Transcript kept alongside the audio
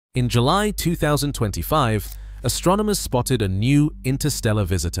In July 2025, astronomers spotted a new interstellar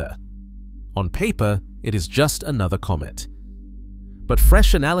visitor. On paper, it is just another comet. But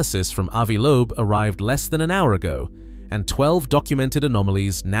fresh analysis from Avi Loeb arrived less than an hour ago, and 12 documented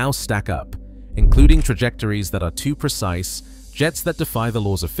anomalies now stack up, including trajectories that are too precise, jets that defy the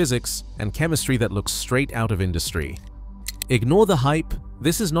laws of physics, and chemistry that looks straight out of industry. Ignore the hype,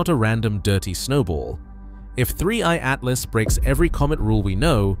 this is not a random dirty snowball. If 3I Atlas breaks every comet rule we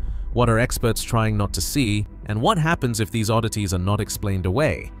know, what are experts trying not to see, and what happens if these oddities are not explained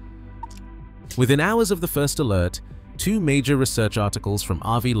away? Within hours of the first alert, 2 major research articles from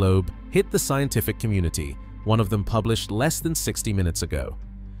Avi Loeb hit the scientific community, one of them published less than 60 minutes ago.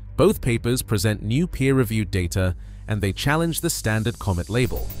 Both papers present new peer-reviewed data, and they challenge the standard comet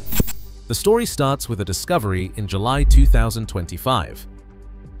label. The story starts with a discovery in July 2025.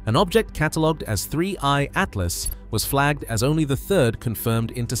 An object catalogued as 3I Atlas was flagged as only the 3rd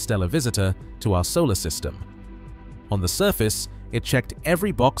confirmed interstellar visitor to our solar system. On the surface, it checked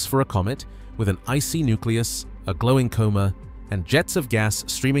every box for a comet, with an icy nucleus, a glowing coma, and jets of gas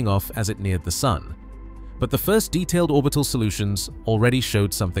streaming off as it neared the Sun. But the first detailed orbital solutions already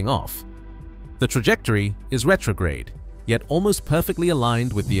showed something off. The trajectory is retrograde, yet almost perfectly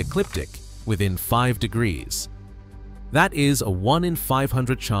aligned with the ecliptic, within 5 degrees. That is a 1 in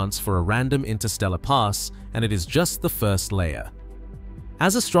 500 chance for a random interstellar pass, and it is just the first layer.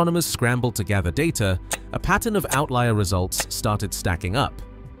 As astronomers scrambled to gather data, a pattern of outlier results started stacking up.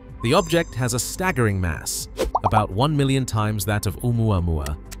 The object has a staggering mass, about 1 million times that of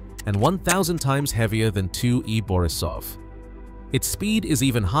Oumuamua, and 1,000 times heavier than 2E Borisov. Its speed is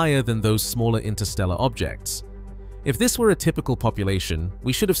even higher than those smaller interstellar objects. If this were a typical population,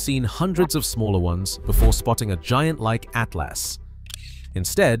 we should have seen hundreds of smaller ones before spotting a giant like Atlas.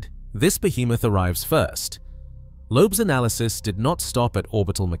 Instead, this behemoth arrives first. Loeb's analysis did not stop at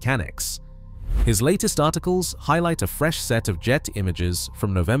orbital mechanics. His latest articles highlight a fresh set of jet images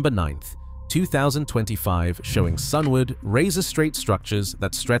from November 9th, 2025 showing sunward, razor-straight structures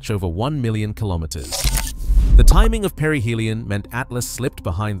that stretch over 1 million kilometers. The timing of perihelion meant Atlas slipped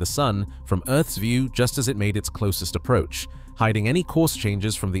behind the Sun from Earth's view just as it made its closest approach, hiding any course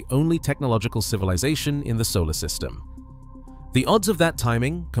changes from the only technological civilization in the solar system. The odds of that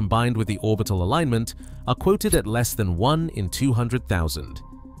timing, combined with the orbital alignment, are quoted at less than 1 in 200,000.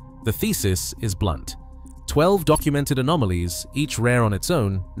 The thesis is blunt. 12 documented anomalies, each rare on its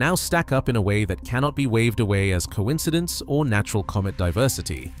own, now stack up in a way that cannot be waved away as coincidence or natural comet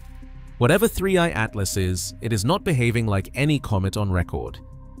diversity. Whatever 3I Atlas is, it is not behaving like any comet on record.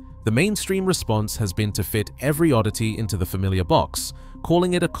 The mainstream response has been to fit every oddity into the familiar box,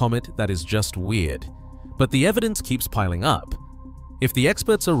 calling it a comet that is just weird. But the evidence keeps piling up. If the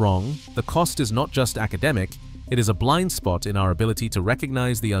experts are wrong, the cost is not just academic, it is a blind spot in our ability to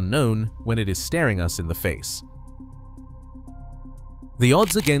recognize the unknown when it is staring us in the face. The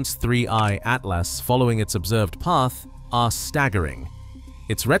odds against 3I Atlas following its observed path are staggering.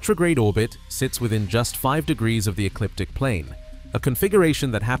 Its retrograde orbit sits within just 5 degrees of the ecliptic plane, a configuration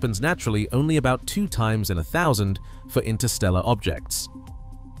that happens naturally only about 2 times in 1,000 for interstellar objects.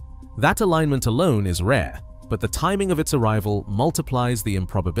 That alignment alone is rare, but the timing of its arrival multiplies the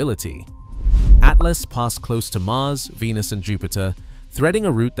improbability. Atlas passed close to Mars, Venus, and Jupiter, threading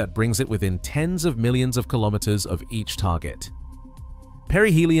a route that brings it within tens of millions of kilometers of each target.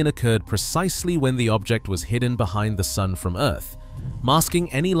 Perihelion occurred precisely when the object was hidden behind the Sun from Earth,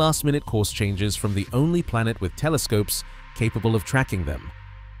 masking any last-minute course changes from the only planet with telescopes capable of tracking them.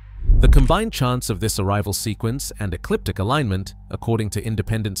 The combined chance of this arrival sequence and ecliptic alignment, according to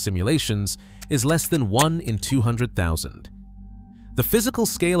independent simulations, is less than 1 in 200,000. The physical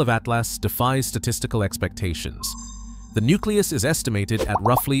scale of Atlas defies statistical expectations. The nucleus is estimated at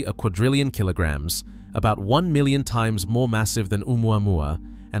roughly a quadrillion kilograms, about 1 million times more massive than Oumuamua,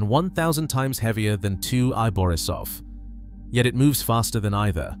 and 1,000 times heavier than 2I Borisov. Yet it moves faster than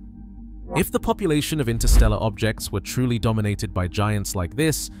either. If the population of interstellar objects were truly dominated by giants like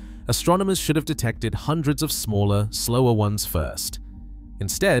this, astronomers should have detected hundreds of smaller, slower ones first.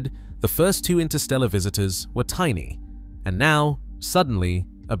 Instead, the first 2 interstellar visitors were tiny, and now, suddenly,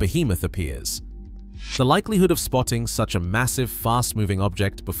 a behemoth appears. The likelihood of spotting such a massive, fast-moving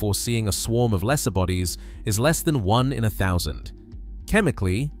object before seeing a swarm of lesser bodies is less than 1 in 1,000.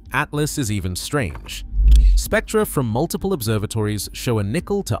 Chemically, Atlas is even strange. Spectra from multiple observatories show a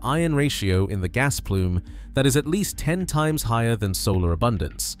nickel-to-iron ratio in the gas plume that is at least 10 times higher than solar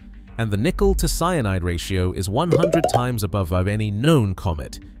abundance, and the nickel-to-cyanide ratio is 100 times above any known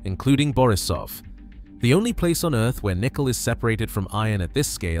comet, including Borisov. The only place on Earth where nickel is separated from iron at this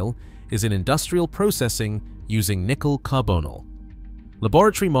scale is in industrial processing using nickel carbonyl.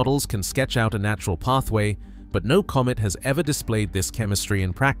 Laboratory models can sketch out a natural pathway, but no comet has ever displayed this chemistry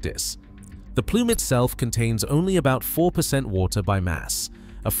in practice. The plume itself contains only about 4% water by mass,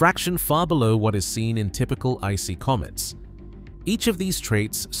 a fraction far below what is seen in typical icy comets. Each of these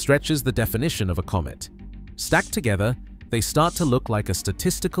traits stretches the definition of a comet. Stacked together, they start to look like a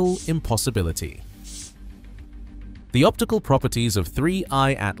statistical impossibility. The optical properties of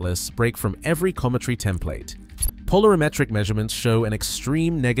 3I Atlas break from every cometry template. Polarimetric measurements show an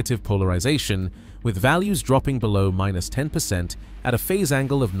extreme negative polarization, with values dropping below -10% at a phase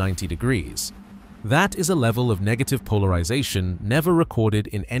angle of 90 degrees. That is a level of negative polarization never recorded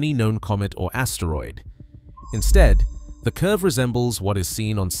in any known comet or asteroid. Instead, the curve resembles what is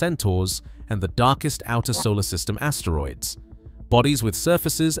seen on Centaurs and the darkest outer solar system asteroids, bodies with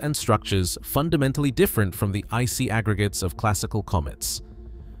surfaces and structures fundamentally different from the icy aggregates of classical comets.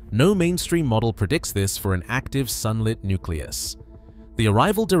 No mainstream model predicts this for an active sunlit nucleus. The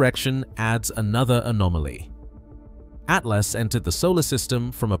arrival direction adds another anomaly. Atlas entered the solar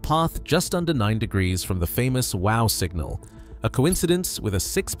system from a path just under 9 degrees from the famous WOW signal, a coincidence with a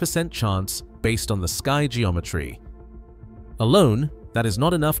 6% chance based on the sky geometry. Alone, that is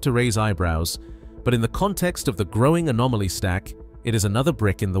not enough to raise eyebrows, but in the context of the growing anomaly stack, it is another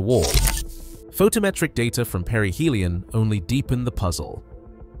brick in the wall. Photometric data from perihelion only deepen the puzzle.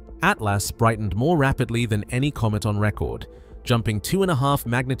 Atlas brightened more rapidly than any comet on record, jumping 2.5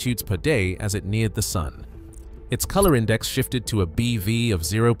 magnitudes per day as it neared the Sun. Its color index shifted to a BV of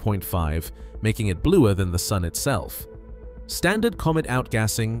 0.5, making it bluer than the Sun itself. Standard comet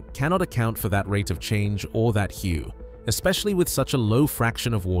outgassing cannot account for that rate of change or that hue, especially with such a low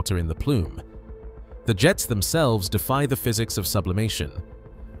fraction of water in the plume. The jets themselves defy the physics of sublimation.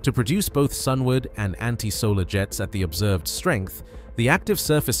 To produce both sunward and anti-solar jets at the observed strength, the active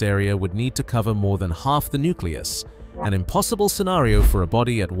surface area would need to cover more than half the nucleus, an impossible scenario for a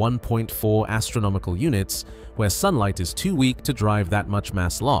body at 1.4 astronomical units, where sunlight is too weak to drive that much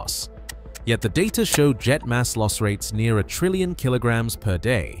mass loss. Yet the data show jet mass loss rates near 1 trillion kilograms per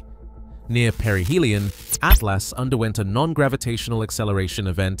day. Near perihelion, Atlas underwent a non-gravitational acceleration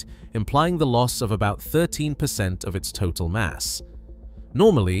event, implying the loss of about 13% of its total mass.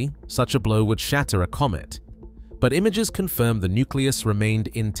 Normally, such a blow would shatter a comet, but images confirm the nucleus remained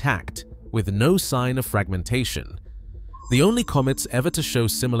intact, with no sign of fragmentation. The only comets ever to show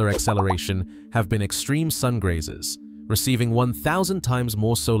similar acceleration have been extreme sungrazers, receiving 1,000 times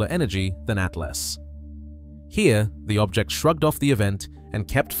more solar energy than Atlas. Here, the object shrugged off the event and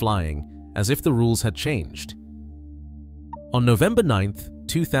kept flying, as if the rules had changed. On November 9,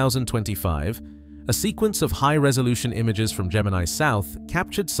 2025, a sequence of high-resolution images from Gemini South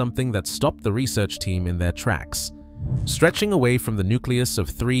captured something that stopped the research team in their tracks. Stretching away from the nucleus of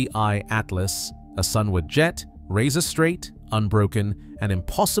 3I Atlas, a sunward jet, razor-straight, unbroken, and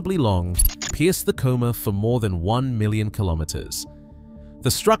impossibly long, pierced the coma for more than 1 million kilometers.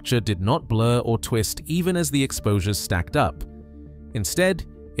 The structure did not blur or twist even as the exposures stacked up. Instead,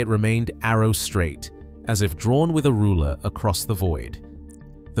 it remained arrow-straight, as if drawn with a ruler across the void.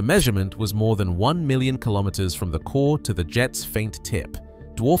 The measurement was more than 1 million kilometers from the core to the jet's faint tip,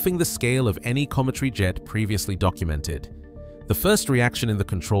 dwarfing the scale of any cometary jet previously documented. The first reaction in the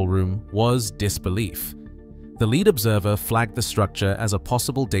control room was disbelief. The lead observer flagged the structure as a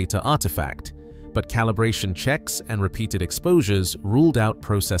possible data artifact, but calibration checks and repeated exposures ruled out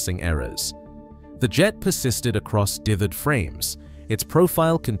processing errors. The jet persisted across dithered frames, its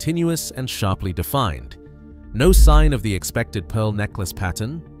profile continuous and sharply defined. No sign of the expected pearl necklace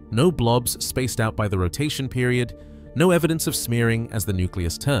pattern, no blobs spaced out by the rotation period, no evidence of smearing as the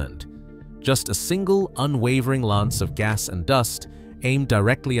nucleus turned. Just a single, unwavering lance of gas and dust aimed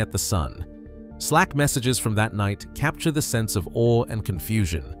directly at the Sun. Slack messages from that night capture the sense of awe and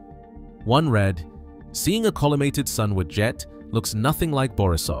confusion. One read, "Seeing a collimated sunward jet looks nothing like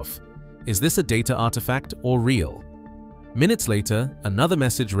Borisov. Is this a data artifact or real?" Minutes later, another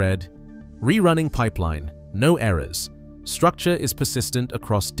message read, "Rerunning pipeline, no errors. Structure is persistent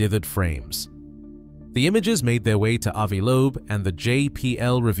across dithered frames." The images made their way to Avi Loeb and the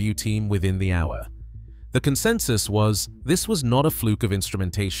JPL review team within the hour. The consensus was this was not a fluke of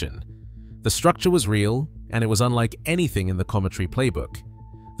instrumentation. The structure was real, and it was unlike anything in the cometry playbook.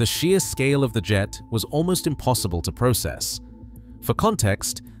 The sheer scale of the jet was almost impossible to process. For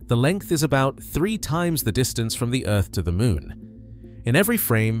context, the length is about 3 times the distance from the Earth to the Moon. In every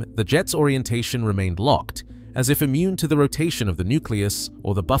frame, the jet's orientation remained locked, as if immune to the rotation of the nucleus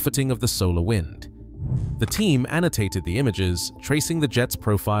or the buffeting of the solar wind. The team annotated the images, tracing the jet's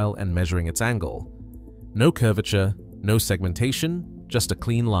profile and measuring its angle. No curvature, no segmentation, just a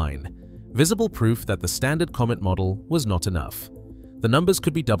clean line. Visible proof that the standard comet model was not enough. The numbers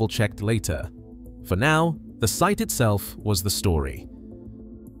could be double-checked later. For now, the sight itself was the story.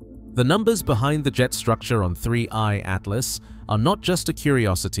 The numbers behind the jet structure on 3I Atlas are not just a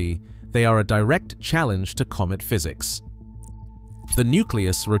curiosity, they are a direct challenge to comet physics. The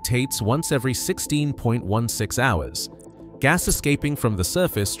nucleus rotates once every 16.16 hours. Gas escaping from the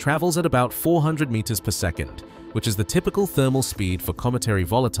surface travels at about 400 meters per second, which is the typical thermal speed for cometary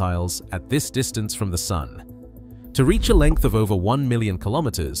volatiles at this distance from the Sun. To reach a length of over 1 million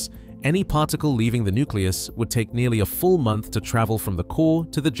kilometers, any particle leaving the nucleus would take nearly a full month to travel from the core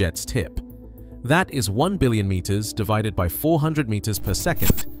to the jet's tip. That is 1 billion meters divided by 400 meters per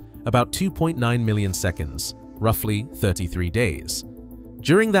second, about 2.9 million seconds, roughly 33 days.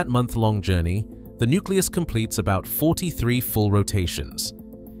 During that month-long journey, the nucleus completes about 43 full rotations.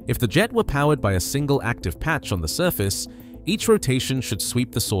 If the jet were powered by a single active patch on the surface, each rotation should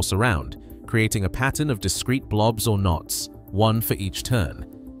sweep the source around, creating a pattern of discrete blobs or knots, one for each turn.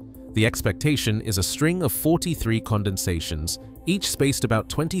 The expectation is a string of 43 condensations, each spaced about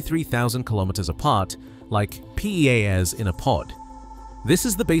 23,000 kilometers apart, like PEAs in a pod. This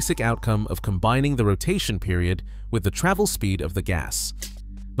is the basic outcome of combining the rotation period with the travel speed of the gas.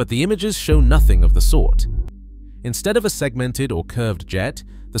 But the images show nothing of the sort. Instead of a segmented or curved jet,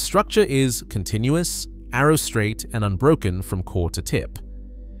 the structure is continuous, arrow-straight, and unbroken from core to tip.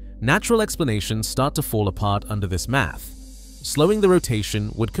 Natural explanations start to fall apart under this math. Slowing the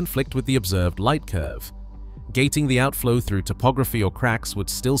rotation would conflict with the observed light curve. Gating the outflow through topography or cracks would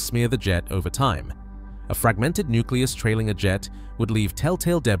still smear the jet over time. A fragmented nucleus trailing a jet would leave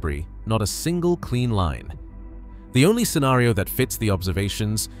telltale debris, not a single clean line. The only scenario that fits the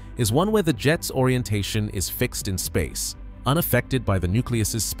observations is one where the jet's orientation is fixed in space, unaffected by the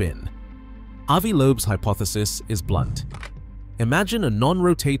nucleus's spin. Avi Loeb's hypothesis is blunt. Imagine a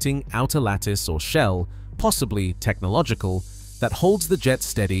non-rotating outer lattice or shell, possibly technological, that holds the jet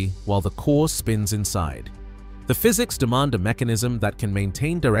steady while the core spins inside. The physics demand a mechanism that can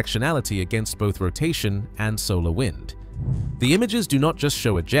maintain directionality against both rotation and solar wind. The images do not just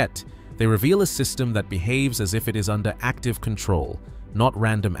show a jet, they reveal a system that behaves as if it is under active control, not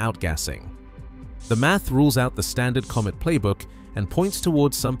random outgassing. The math rules out the standard Comet playbook and points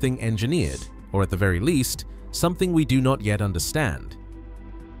towards something engineered, or at the very least, something we do not yet understand.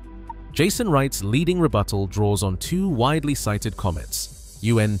 Jason Wright's leading rebuttal draws on two widely cited comets,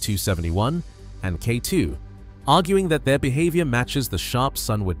 UN 271 and K2, arguing that their behavior matches the sharp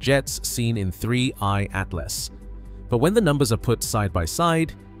sunward jets seen in 3I Atlas. But when the numbers are put side by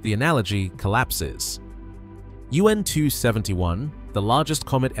side, the analogy collapses. UN 271, the largest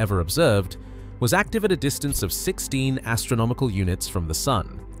comet ever observed, was active at a distance of 16 astronomical units from the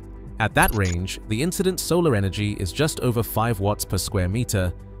Sun. At that range, the incident solar energy is just over 5 watts per square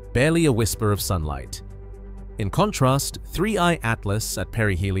meter, barely a whisper of sunlight. In contrast, 3I Atlas at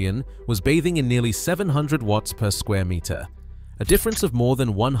perihelion was bathing in nearly 700 watts per square meter, a difference of more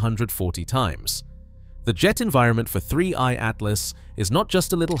than 140 times. The jet environment for 3I Atlas is not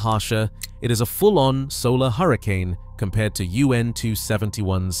just a little harsher, it is a full-on solar hurricane compared to UN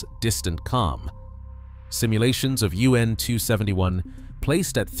 271's distant calm. Simulations of UN 271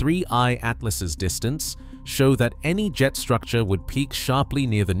 placed at 3I Atlas's distance show that any jet structure would peak sharply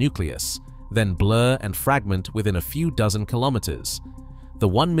near the nucleus, then blur and fragment within a few dozen kilometers. The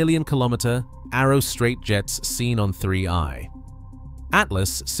 1 million kilometer, arrow-straight jets seen on 3I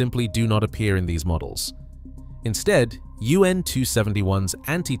Atlas simply do not appear in these models. Instead, UN 271's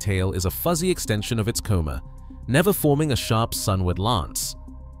anti-tail is a fuzzy extension of its coma, never forming a sharp sunward lance.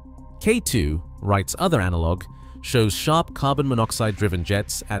 K2, Wright's other analog, shows sharp carbon monoxide-driven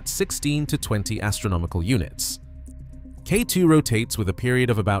jets at 16 to 20 astronomical units. K2 rotates with a period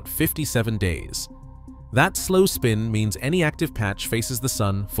of about 57 days. That slow spin means any active patch faces the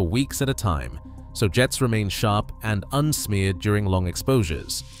Sun for weeks at a time, so jets remain sharp and unsmeared during long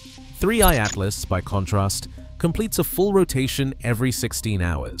exposures. 3I Atlas, by contrast, completes a full rotation every 16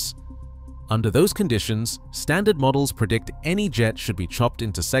 hours. Under those conditions, standard models predict any jet should be chopped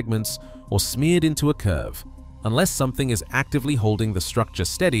into segments or smeared into a curve, unless something is actively holding the structure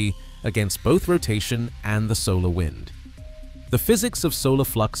steady against both rotation and the solar wind. The physics of solar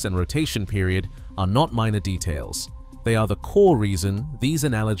flux and rotation period are not minor details. They are the core reason these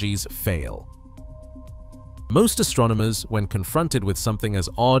analogies fail. Most astronomers, when confronted with something as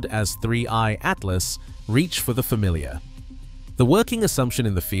odd as 3I Atlas, reach for the familiar. The working assumption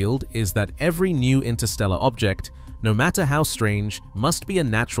in the field is that every new interstellar object, no matter how strange, must be a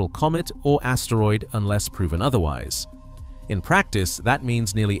natural comet or asteroid unless proven otherwise. In practice, that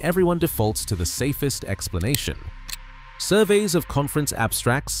means nearly everyone defaults to the safest explanation. Surveys of conference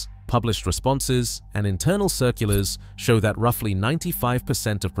abstracts, published responses and internal circulars show that roughly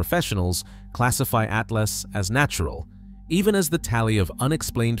 95% of professionals classify Atlas as natural, even as the tally of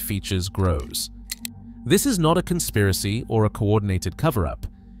unexplained features grows. This is not a conspiracy or a coordinated cover-up.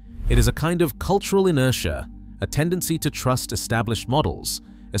 It is a kind of cultural inertia, a tendency to trust established models,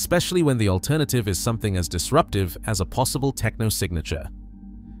 especially when the alternative is something as disruptive as a possible techno-signature.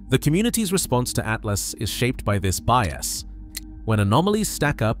 The community's response to Atlas is shaped by this bias. When anomalies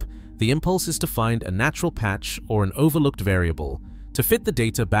stack up, the impulse is to find a natural patch or an overlooked variable to fit the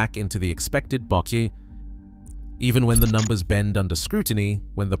data back into the expected bokeh. Even when the numbers bend under scrutiny,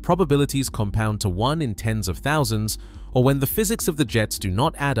 when the probabilities compound to 1 in tens of thousands, or when the physics of the jets do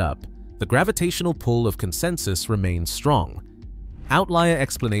not add up, the gravitational pull of consensus remains strong. Outlier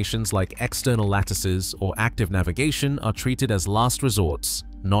explanations like external lattices or active navigation are treated as last resorts,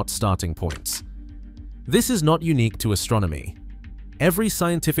 not starting points. This is not unique to astronomy. Every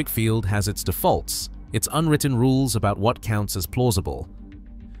scientific field has its defaults, its unwritten rules about what counts as plausible.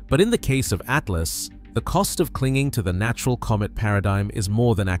 But in the case of Atlas, the cost of clinging to the natural comet paradigm is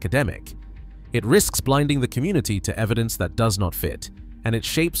more than academic. It risks blinding the community to evidence that does not fit, and it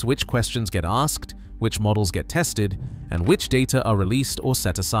shapes which questions get asked, which models get tested, and which data are released or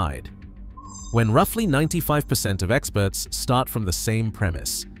set aside. When roughly 95% of experts start from the same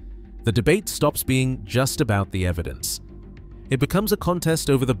premise, the debate stops being just about the evidence. It becomes a contest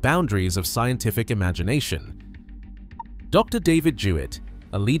over the boundaries of scientific imagination. Dr. David Jewett,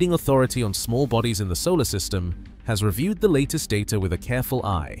 a leading authority on small bodies in the solar system, has reviewed the latest data with a careful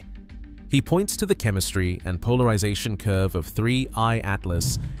eye. He points to the chemistry and polarization curve of 3I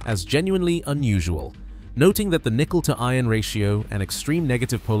Atlas as genuinely unusual, noting that the nickel-to-iron ratio and extreme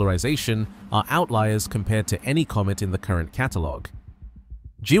negative polarization are outliers compared to any comet in the current catalog.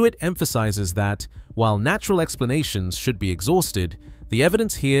 Jewett emphasizes that, while natural explanations should be exhausted, the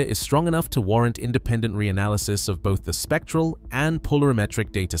evidence here is strong enough to warrant independent reanalysis of both the spectral and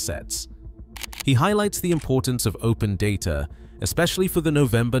polarimetric datasets. He highlights the importance of open data, especially for the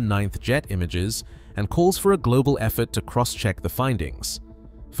November 9th jet images, and calls for a global effort to cross-check the findings.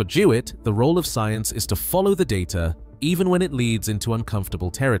 For Jewett, the role of science is to follow the data, even when it leads into uncomfortable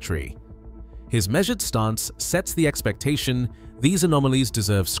territory. His measured stance sets the expectation these anomalies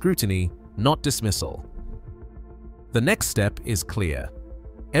deserve scrutiny, not dismissal. The next step is clear.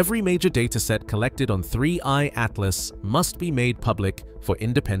 Every major dataset collected on 3I Atlas must be made public for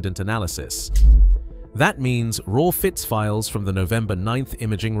independent analysis. That means raw FITS files from the November 9th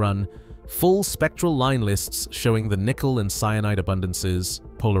imaging run, full spectral line lists showing the nickel and cyanide abundances,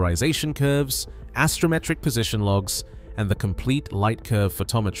 polarization curves, astrometric position logs, and the complete light curve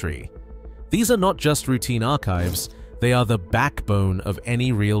photometry. These are not just routine archives, they are the backbone of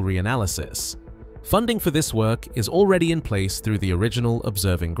any real reanalysis. Funding for this work is already in place through the original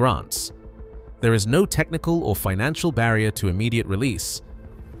observing grants. There is no technical or financial barrier to immediate release.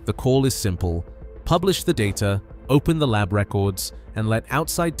 The call is simple: publish the data, open the lab records, and let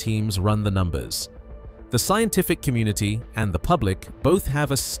outside teams run the numbers. The scientific community and the public both have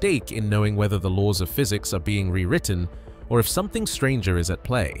a stake in knowing whether the laws of physics are being rewritten or if something stranger is at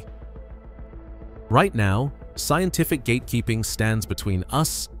play. Right now, scientific gatekeeping stands between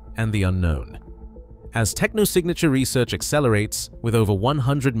us and the unknown. As technosignature research accelerates, with over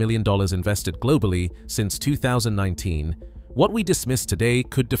 $100 million invested globally since 2019, what we dismiss today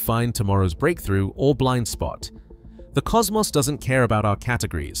could define tomorrow's breakthrough or blind spot. The cosmos doesn't care about our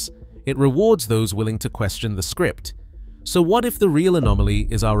categories. It rewards those willing to question the script. So what if the real anomaly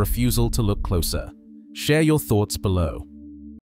is our refusal to look closer? Share your thoughts below.